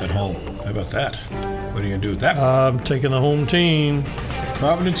Providence at home. How about that? What are you going to do with that? I'm taking the home team.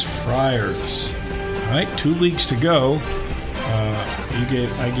 Providence Friars. All right, 2 leagues to go.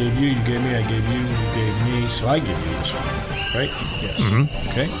 I gave you, you gave me, I gave you, you gave me. So I give you this one, right? Yes. Mm-hmm.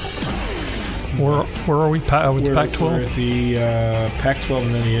 Okay. Where are we? With Pac-12? We're at the Pac-12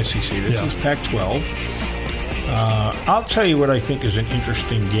 and then the SEC. This is Pac-12. I'll tell you what I think is an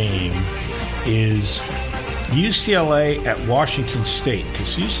interesting game is UCLA at Washington State,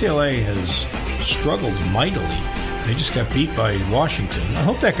 because UCLA has struggled mightily. They just got beat by Washington. I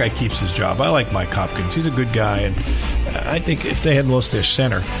hope that guy keeps his job. I like Mike Hopkins. He's a good guy, and I think if they had lost their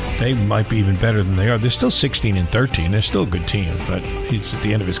center, they might be even better than they are. They're still 16-13. They're still a good team, but he's at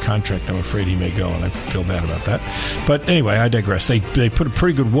the end of his contract. I'm afraid he may go, and I feel bad about that. But anyway, I digress. They put a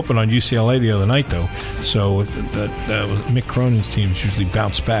pretty good whooping on UCLA the other night, though. So Mick Cronin's teams usually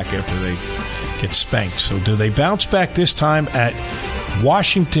bounce back after they get spanked. So do they bounce back this time at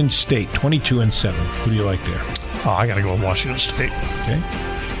Washington State, 22-7? Who do you like there? Oh, I got to go with Washington State. Okay.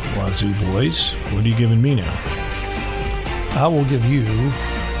 Wazoo boys. What are you giving me now? I will give you...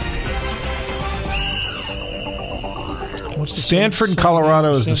 What's the Stanford and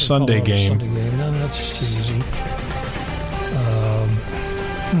Colorado is the Sunday game. No, that's easy.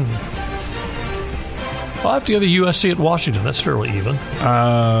 I'll have to give you USC at Washington. That's fairly even.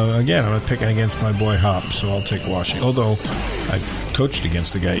 Again, I'm picking against my boy Hop, so I'll take Washington. Although I coached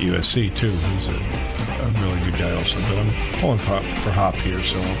against the guy at USC, too. He's a really good guy also. But I'm pulling for Hop here,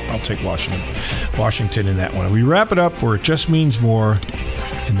 so I'll take Washington in that one. We wrap it up where it just means more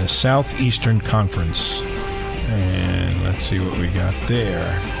in the Southeastern Conference. And let's see what we got there.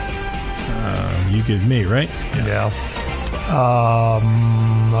 You give me, right? Yeah.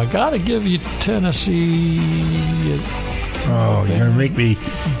 I got to give you Tennessee. Oh, you're going to make me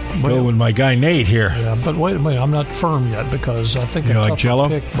go with my guy Nate here. Yeah, but wait a minute. I'm not firm yet because I think a tougher Jello?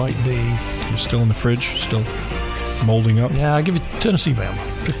 pick might be... You're still in the fridge? Still molding up? Yeah, I'll give you Tennessee, Bama.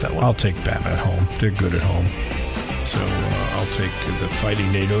 Pick that one. I'll take Bama at home. They're good at home. So I'll take the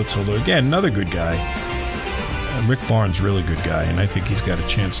Fighting Nate Oates, although, again, another good guy. Rick Barnes, really good guy, and I think he's got a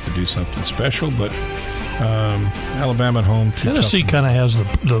chance to do something special, but Alabama at home. Tennessee kind of has the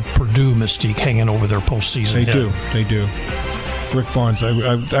Purdue mystique hanging over their postseason. They do. Rick Barnes,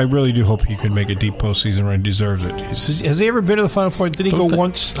 I really do hope he can make a deep postseason run. He deserves it. Has he ever been to the Final Four? Did he go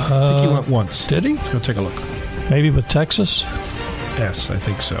once? I think he went once. Did he? Let's go take a look. Maybe with Texas? Yes, I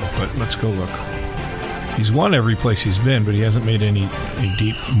think so, but let's go look. He's won every place he's been, but he hasn't made any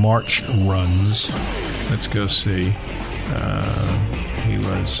deep March runs. Let's go see. He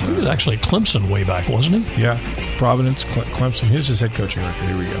was actually Clemson way back, wasn't he? Yeah, Providence, Clemson. Here's his head coaching record.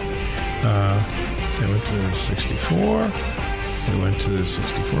 Here we go. They went to 64. They went to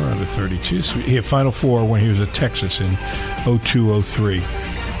 64 under 32. So he had Final Four when he was at Texas in 02-03.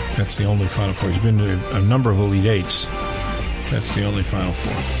 That's the only Final Four. He's been to a number of Elite Eights. That's the only Final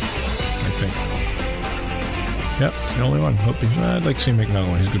Four, I think. Yep, the only one. I'd like to see him make another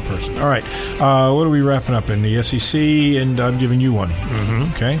one. He's a good person. All right. What are we wrapping up in? The SEC, and I'm giving you one.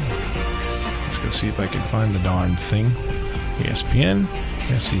 Mm-hmm. Okay. Let's go see if I can find the darn thing. ESPN,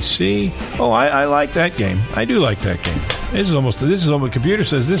 SEC. Oh, I like that game. I do like that game. This is almost the computer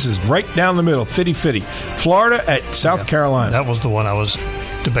says this is right down the middle. Fitty. Florida at South Carolina. That was the one I was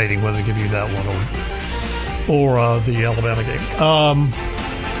debating whether to give you that one or the Alabama game.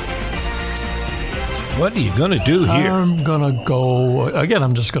 What are you going to do here? I'm going to go... Again,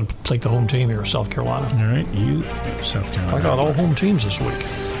 I'm just going to take the home team here, South Carolina. All right, you, South Carolina. I got all home teams this week.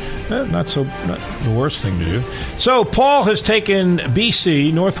 Not the worst thing to do. So, Paul has taken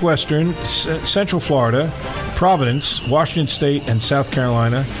BC, Northwestern, Central Florida, Providence, Washington State, and South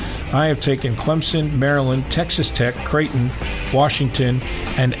Carolina. I have taken Clemson, Maryland, Texas Tech, Creighton, Washington,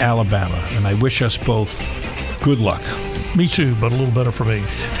 and Alabama. And I wish us both good luck. Me too, but a little better for me.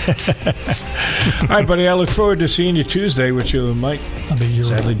 All right, buddy. I look forward to seeing you Tuesday, which might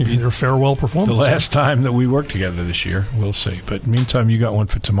sadly be your farewell performance. The last time that we work together this year. We'll see. But meantime, you got one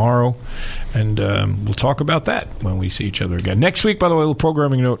for tomorrow, and we'll talk about that when we see each other again. Next week, by the way, a little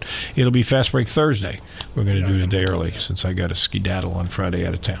programming note, it'll be Fast Break Thursday. We're going to do it a day early since I got a skedaddle on Friday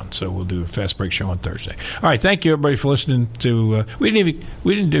out of town. So we'll do a Fast Break show on Thursday. All right, thank you, everybody, for listening to we didn't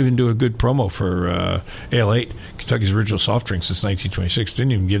even do a good promo for Ale 8, Kentucky's original soft drink since 1926.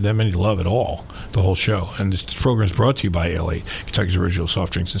 Didn't even give them any love at all, the whole show. And this program is brought to you by Ale 8, Kentucky's original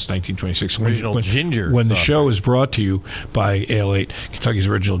soft drink since 1926. Original ginger. When the show is brought to you by Ale 8, Kentucky's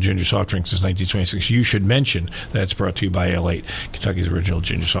original ginger soft drink since 1926, you should mention that it's brought to you by Ale 8, Kentucky's original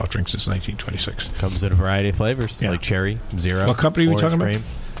ginger soft drink since 1926. Comes in a variety of flavors, like cherry, zero. What company are we talking about?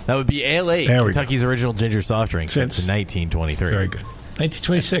 That would be Ale 8, Kentucky's original ginger soft drink since 1923. Very good.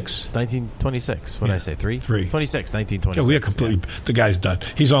 1926. 1926. What did I say? 3? 26. 1926. Yeah, we are completely. Yeah. The guy's done.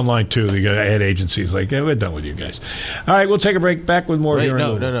 He's online too. The ad agency's like, yeah, we're done with you guys. All right, we'll take a break. Back with more. Wait,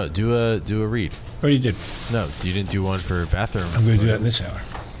 no. Do a read. Oh, you did? No, you didn't do one for bathroom. I'm going to do that in this hour.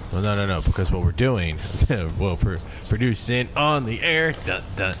 Well, no. Because what we're doing, we'll produce it on the air. Dun,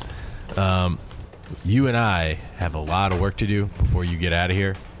 dun. You and I have a lot of work to do before you get out of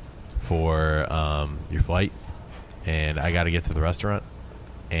here for your flight, and I got to get to the restaurant.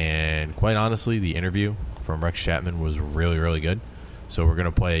 And quite honestly, the interview from Rex Chapman was really, really good. So we're going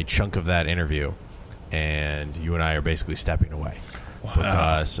to play a chunk of that interview, and you and I are basically stepping away. Wow.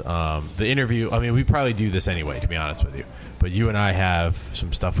 Because the interview, I mean, we probably do this anyway, to be honest with you. But you and I have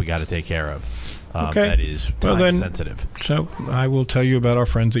some stuff we got to take care of. That is time sensitive. So I will tell you about our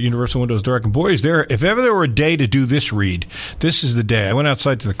friends at Universal Windows Direct. And boy, if ever there were a day to do this read, this is the day. I went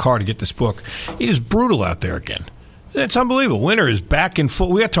outside to the car to get this book. It is brutal out there again. It's unbelievable. Winter is back in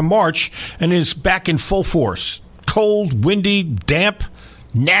full. We got to March, and it is back in full force. Cold, windy, damp,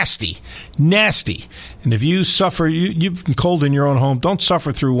 nasty. And if you suffer, you've been cold in your own home, don't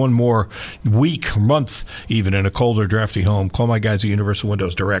suffer through one more week, month, even in a colder, drafty home. Call my guys at Universal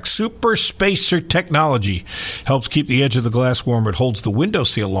Windows Direct. Super Spacer technology helps keep the edge of the glass warmer. It holds the window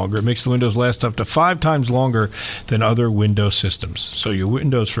seal longer. It makes the windows last up to 5 times longer than other window systems. So your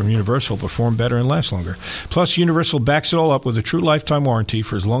windows from Universal perform better and last longer. Plus, Universal backs it all up with a true lifetime warranty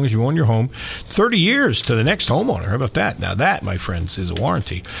for as long as you own your home. 30 years to the next homeowner. How about that? Now that, my friends, is a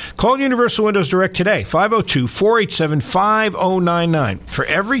warranty. Call Universal Windows Direct today, 502-487-5099. For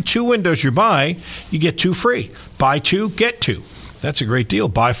every 2 windows you buy, you get 2 free. Buy 2, get 2. That's a great deal.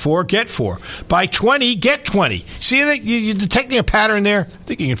 Buy 4, get 4. Buy 20, get 20. See, you're detecting a pattern there? I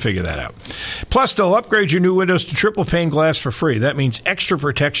think you can figure that out. Plus, they'll upgrade your new windows to triple pane glass for free. That means extra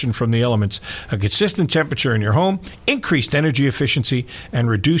protection from the elements, a consistent temperature in your home, increased energy efficiency, and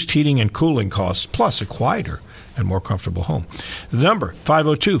reduced heating and cooling costs, plus a quieter and more comfortable home. The number,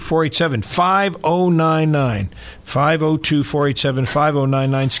 502-487-5099.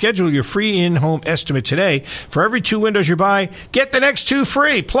 502-487-5099. Schedule your free in-home estimate today. For every 2 windows you buy, get the next 2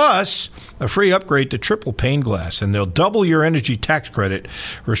 free, plus a free upgrade to triple pane glass, and they'll double your energy tax credit.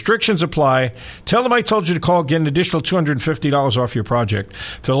 Restrictions apply. Tell them I told you to call, get an additional $250 off your project.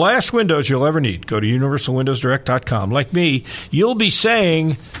 For the last windows you'll ever need, go to universalwindowsdirect.com. Like me, you'll be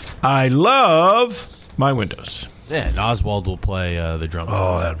saying, I love my windows. Yeah, and Oswald will play the drum.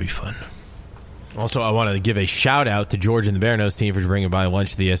 Oh, that'll be fun. Also, I want to give a shout-out to George and the Bear Nose team for bringing by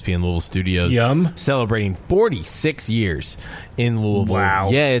lunch to the ESPN Louisville studios. Yum. Celebrating 46 years in Louisville. Wow.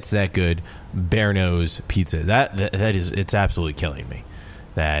 Yeah, it's that good. Bear Nose pizza. That is, it's absolutely killing me.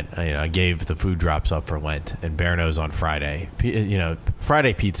 That, I gave the food drops up for Lent, and Bear Nose on Friday.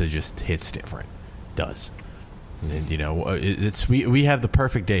 Friday pizza just hits different. It does. And, we have the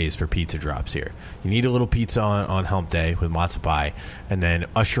perfect days for pizza drops here. You need a little pizza on hump day with matzo pie, and then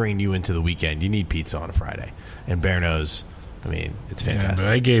ushering you into the weekend, you need pizza on a Friday. And Bear Nose, it's fantastic. Yeah, but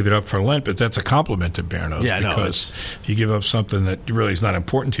I gave it up for Lent, but that's a compliment to Bear Nose. Yeah, because if you give up something that really is not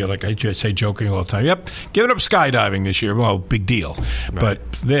important to you, like I just say joking all the time, yep, giving up skydiving this year, well, big deal. Right.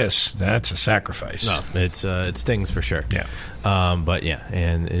 But that's a sacrifice. No, it stings for sure. Yeah. But yeah,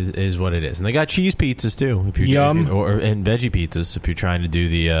 and is what it is. And they got cheese pizzas too, and veggie pizzas if you're trying to do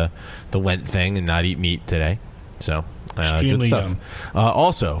the Lent thing and not eat meat today. So extremely good stuff.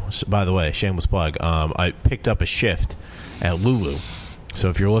 Also, by the way, shameless plug. I picked up a shift at Lulu. So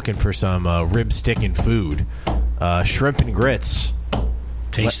if you're looking for some rib sticking food, shrimp and grits,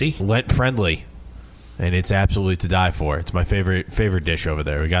 tasty, Lent friendly, and it's absolutely to die for. It's my favorite dish over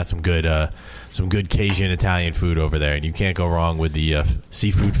there. We got some good Cajun Italian food over there, and you can't go wrong with the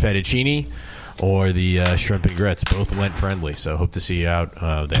seafood fettuccine or the shrimp and grits. Both Lent friendly. So hope to see you out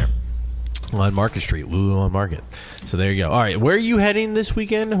there. On Market Street, Lulu on Market. So there you go. All right, where are you heading this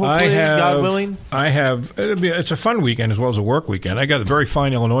weekend? Hopefully, God willing. It's a fun weekend as well as a work weekend. I got a very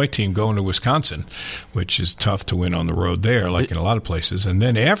fine Illinois team going to Wisconsin, which is tough to win on the road there, in a lot of places. And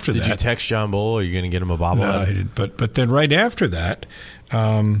then after did you text John Bull? Are you going to get him a bobblehead? No, I didn't. But then right after that,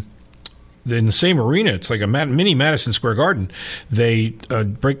 in the same arena, it's like a mini Madison Square Garden. They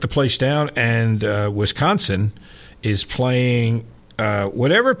break the place down, and Wisconsin is playing.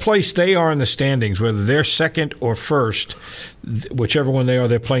 Whatever place they are in the standings, whether they're second or first, whichever one they are,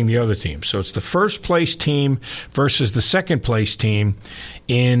 they're playing the other team. So it's the first place team versus the second place team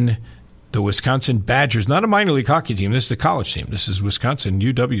in the Wisconsin Badgers. Not a minor league hockey team. This is the college team. This is Wisconsin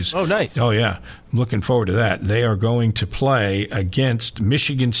UW's. Oh, nice. Oh, yeah. I'm looking forward to that. They are going to play against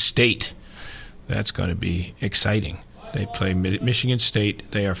Michigan State. That's going to be exciting. They play Michigan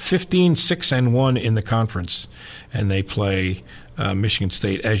State. They are 15-6-1 in the conference, and they play Michigan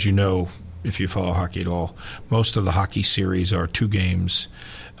State. As you know, if you follow hockey at all, most of the hockey series are 2 games,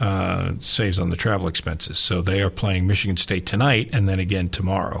 saves on the travel expenses. So they are playing Michigan State tonight and then again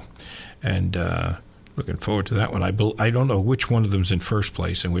tomorrow. And looking forward to that one. I don't know which one of them is in first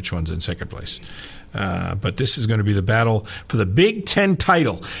place and which one's in second place. But this is going to be the battle for the Big Ten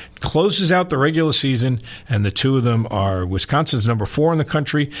title. Closes out the regular season, and the two of them are Wisconsin's number 4 in the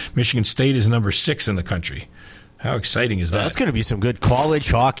country. Michigan State is number 6 in the country. How exciting is that? That's going to be some good college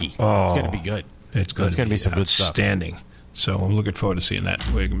hockey. Oh, it's going to be good. It's going to be some good stuff. Outstanding. So I'm looking forward to seeing that.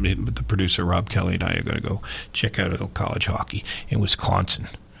 The producer, Rob Kelly, and I are going to go check out a little college hockey in Wisconsin.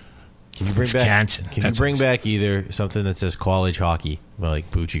 Can you bring back either something that says college hockey,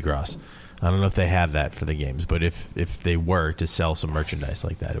 like Bucci Gross? I don't know if they have that for the games, but if they were to sell some merchandise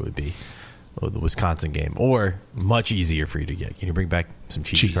like that, it would be the Wisconsin game, or much easier for you to get. Can you bring back some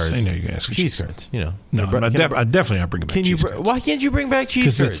cheese cards? I know you're going to ask for cheese cards. No, I'm definitely not bringing back cheese cards. Why can't you bring back cheese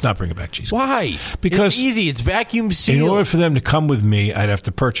cards? Because it's not bringing back cheese cards. Why? Because it's easy. It's vacuum sealed. In order for them to come with me, I'd have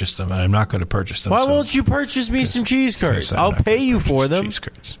to purchase them, and I'm not going to purchase them. Why won't you purchase me some cheese cards? I'll pay you for them. Cheese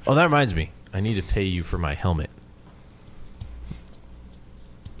cards. Oh, that reminds me. I need to pay you for my helmet.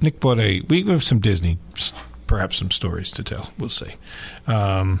 Nick bought we have some Disney, perhaps some stories to tell. We'll see.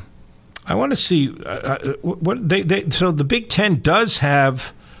 I want to see what they. So the Big Ten does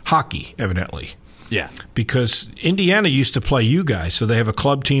have hockey, evidently. Yeah, because Indiana used to play you guys, so they have a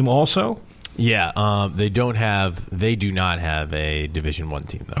club team also. Yeah, they do not have a Division I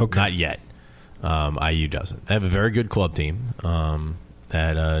team though. Okay. Not yet. IU doesn't. They have a very good club team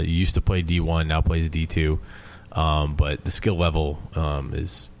that used to play D1, now plays D2. But the skill level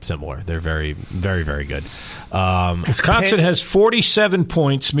is similar. They're very, very, very good. Wisconsin has 47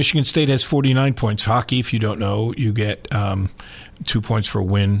 points. Michigan State has 49 points. Hockey, if you don't know, you get 2 points for a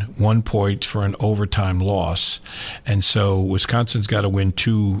win, 1 point for an overtime loss. And so Wisconsin's got to win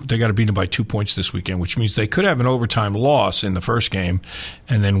 2. They got to beat them by 2 points this weekend, which means they could have an overtime loss in the first game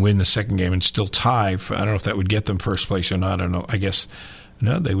and then win the second game and still tie. I don't know if that would get them first place or not. I don't know. I guess.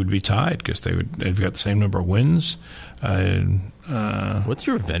 No, they would be tied because they've got the same number of wins. What's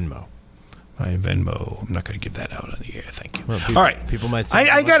your Venmo? My Venmo. I'm not going to give that out on the air. Thank you. Well, all right. People might say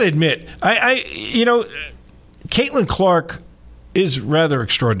I got to admit, Caitlin Clark is rather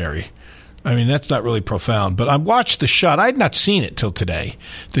extraordinary. I mean, that's not really profound, but I watched the shot. I had not seen it till today.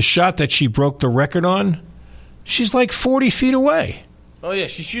 The shot that she broke the record on, she's like 40 feet away. Oh, yeah.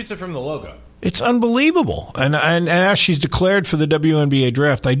 She shoots it from the logo. It's unbelievable. And as she's declared for the WNBA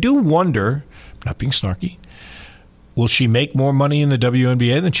draft, I do wonder, not being snarky, will she make more money in the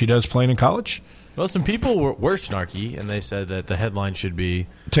WNBA than she does playing in college? Well, some people were snarky, and they said that the headline should be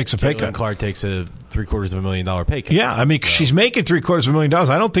takes a pay cut. Clark takes a $750,000 pay cut. Yeah, I mean, she's making $750,000.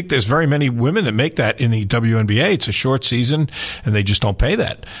 I don't think there's very many women that make that in the WNBA. It's a short season, and they just don't pay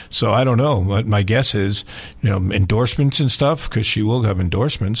that. So I don't know. My guess is, endorsements and stuff, because she will have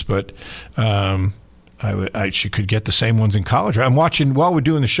endorsements, but she could get the same ones in college. I'm watching, while we're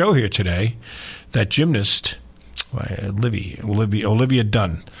doing the show here today, that gymnast, Olivia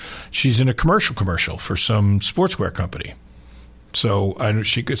Dunn. She's in a commercial for some sportswear company. So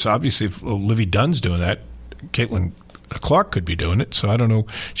she could, obviously, if Olivia Dunn's doing that, Caitlin Clark could be doing it. So I don't know.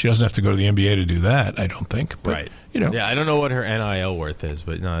 She doesn't have to go to the NBA to do that, I don't think. But, right. Yeah, I don't know what her NIL worth is,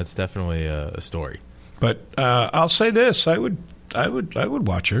 but no, it's definitely a story. But I'll say this: I would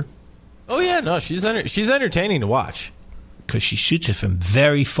watch her. Oh yeah, no, she's entertaining to watch because she shoots it from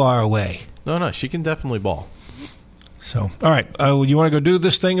very far away. No, she can definitely ball. So, all right, you want to go do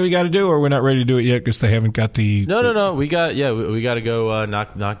this thing we got to do, or we're not ready to do it yet because they haven't got the... No. We got to go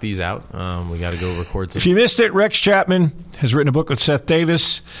knock these out. We got to go record some... If you missed it, Rex Chapman has written a book with Seth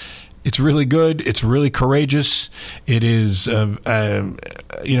Davis, It's really good. It's really courageous. It is,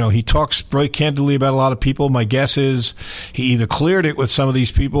 he talks very candidly about a lot of people. My guess is he either cleared it with some of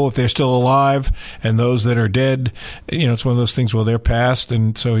these people if they're still alive, and those that are dead, it's one of those things where they're past,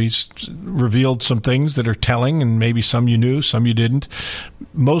 and so he's revealed some things that are telling, and maybe some you knew, some you didn't.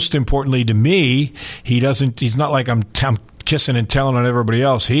 Most importantly to me, he's not like I'm kissing and telling on everybody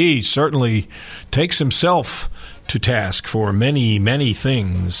else. He certainly takes himself to task for many, many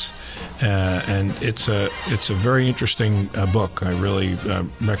things, and it's a very interesting book. I really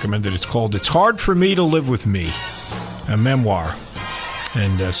recommend it. It's called "It's Hard for Me to Live with Me," a memoir.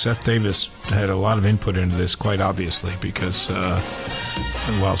 And Seth Davis had a lot of input into this, quite obviously, because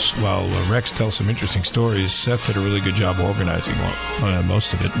while Rex tells some interesting stories, Seth did a really good job organizing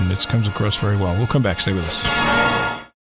most of it, and this comes across very well. We'll come back. Stay with us.